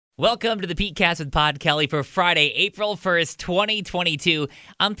Welcome to the Pete Cast with Pod Kelly for Friday, April 1st, 2022.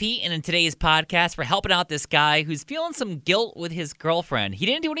 I'm Pete, and in today's podcast, we're helping out this guy who's feeling some guilt with his girlfriend. He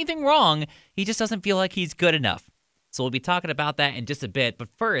didn't do anything wrong. He just doesn't feel like he's good enough. So we'll be talking about that in just a bit. But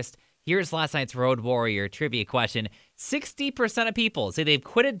first, here's last night's Road Warrior trivia question. 60% of people say they've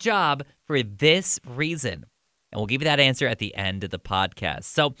quit a job for this reason. And we'll give you that answer at the end of the podcast.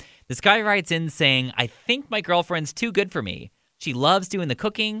 So this guy writes in saying, I think my girlfriend's too good for me. She loves doing the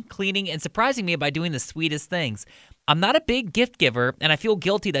cooking, cleaning, and surprising me by doing the sweetest things. I'm not a big gift giver, and I feel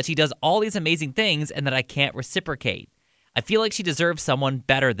guilty that she does all these amazing things and that I can't reciprocate. I feel like she deserves someone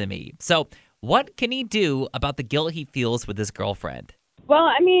better than me. So what can he do about the guilt he feels with his girlfriend? Well,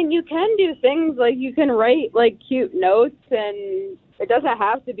 I mean, you can do things like you can write like cute notes, and it doesn't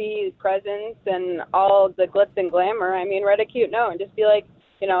have to be presents and all the glitz and glamour. I mean, write a cute note and just be like,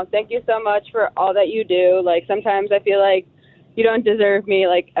 thank you so much for all that you do. Like sometimes I feel like you don't deserve me,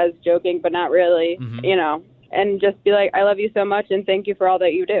 like as joking, but not really, and just be like, I love you so much and thank you for all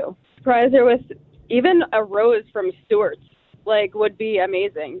that you do. Surprise her with even a rose from Stewart's, would be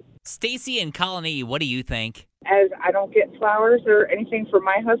amazing. Stacy and Colony, what do you think? As I don't get flowers or anything for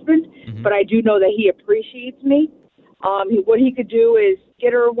my husband, but I do know that he appreciates me. What he could do is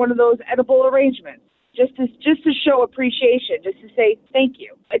get her one of those edible arrangements, just to show appreciation, just to say thank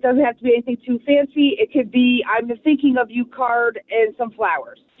you. It doesn't have to be anything too fancy. It could be I'm thinking of you card and some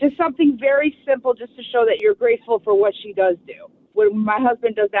flowers. Just something very simple, just to show that you're grateful for what she does do. When my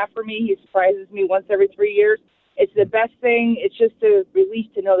husband does that for me, he surprises me once every 3 years. It's the best thing. It's just a relief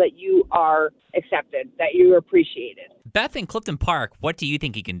to know that you are accepted, that you are appreciated. Beth in Clifton Park, what do you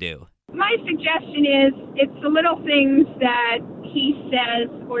think he can do? My suggestion is it's the little things that he says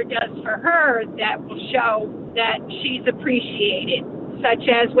or does for her that will show that she's appreciated, such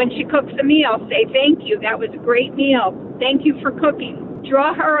as when she cooks a meal, say, thank you, that was a great meal. Thank you for cooking.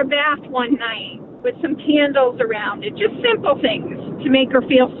 Draw her a bath one night with some candles around it, just simple things to make her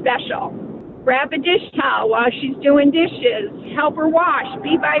feel special. Grab a dish towel while she's doing dishes. Help her wash.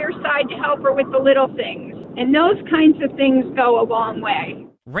 Be by her side to help her with the little things. And those kinds of things go a long way.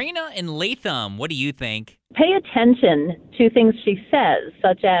 Raina and Latham, what do you think? Pay attention to things she says,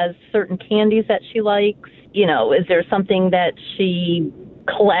 such as certain candies that she likes. Is there something that she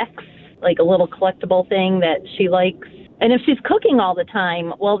collects, like a little collectible thing that she likes? And if she's cooking all the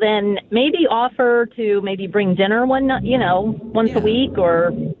time, well, then maybe offer to bring dinner once a week,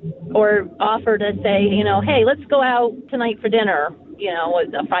 or offer to say, hey, let's go out tonight for dinner,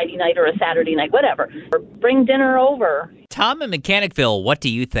 a Friday night or a Saturday night, whatever. Or bring dinner over. Tom in Mechanicville, what do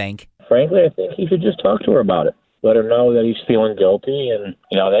you think? Frankly, I think he should just talk to her about it. Let her know that he's feeling guilty and,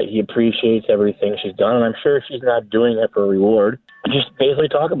 that he appreciates everything she's done. And I'm sure she's not doing it for a reward. Just basically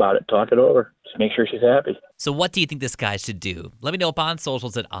talk about it. Talk it over. Just make sure she's happy. So what do you think this guy should do? Let me know up on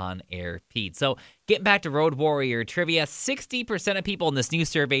socials at On Air Pete. So getting back to Road Warrior trivia, 60% of people in this new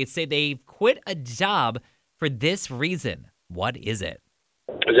survey say they've quit a job for this reason. What is it?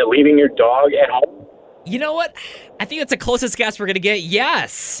 Is it leaving your dog at home? You know what? I think that's the closest guess we're going to get.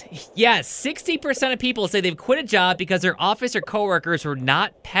 Yes, 60% of people say they've quit a job because their office or coworkers were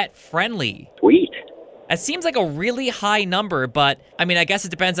not pet friendly. Sweet. It seems like a really high number, but I guess it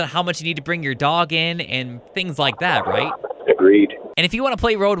depends on how much you need to bring your dog in and things like that, right? Agreed. And if you want to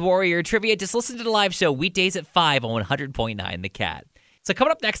play Road Warrior trivia, just listen to the live show weekdays at 5 on 100.9 The Cat. So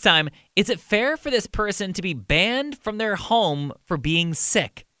coming up next time, is it fair for this person to be banned from their home for being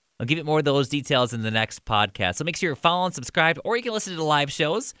sick? I'll give you more of those details in the next podcast. So make sure you're following, subscribed, or you can listen to the live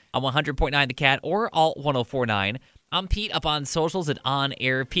shows on 100.9 The Cat or Alt 104.9. I'm Pete, up on socials at On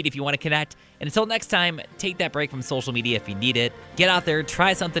Air Pete if you want to connect. And until next time, take that break from social media if you need it. Get out there,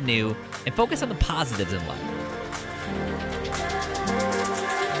 try something new, and focus on the positives in life.